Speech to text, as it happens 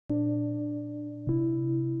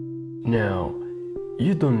Now,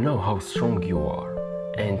 you don't know how strong you are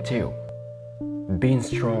until being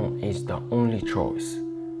strong is the only choice.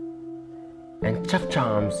 And tough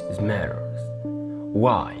times matters.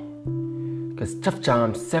 Why? Because tough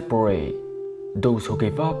times separate those who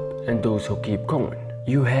give up and those who keep going.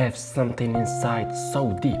 You have something inside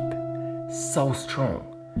so deep, so strong,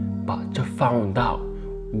 but to find out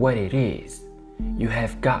what it is, you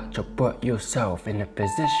have got to put yourself in a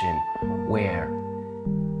position where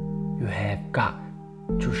you have got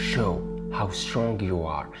to show how strong you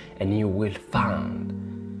are, and you will find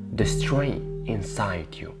the strength inside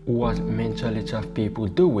you. What mentally tough people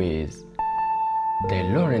do is they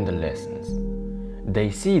learn the lessons, they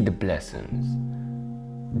see the blessings,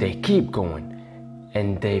 they keep going,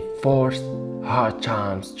 and they force hard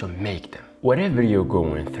times to make them. Whatever you're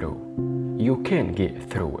going through, you can get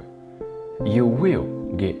through it. You will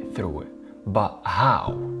get through it. But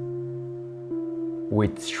how?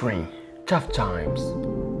 With strength. Tough times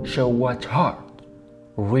show what's heart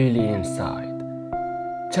really inside.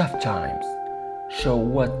 Tough times show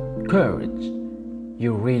what courage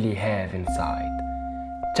you really have inside.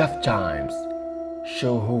 Tough times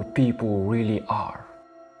show who people really are.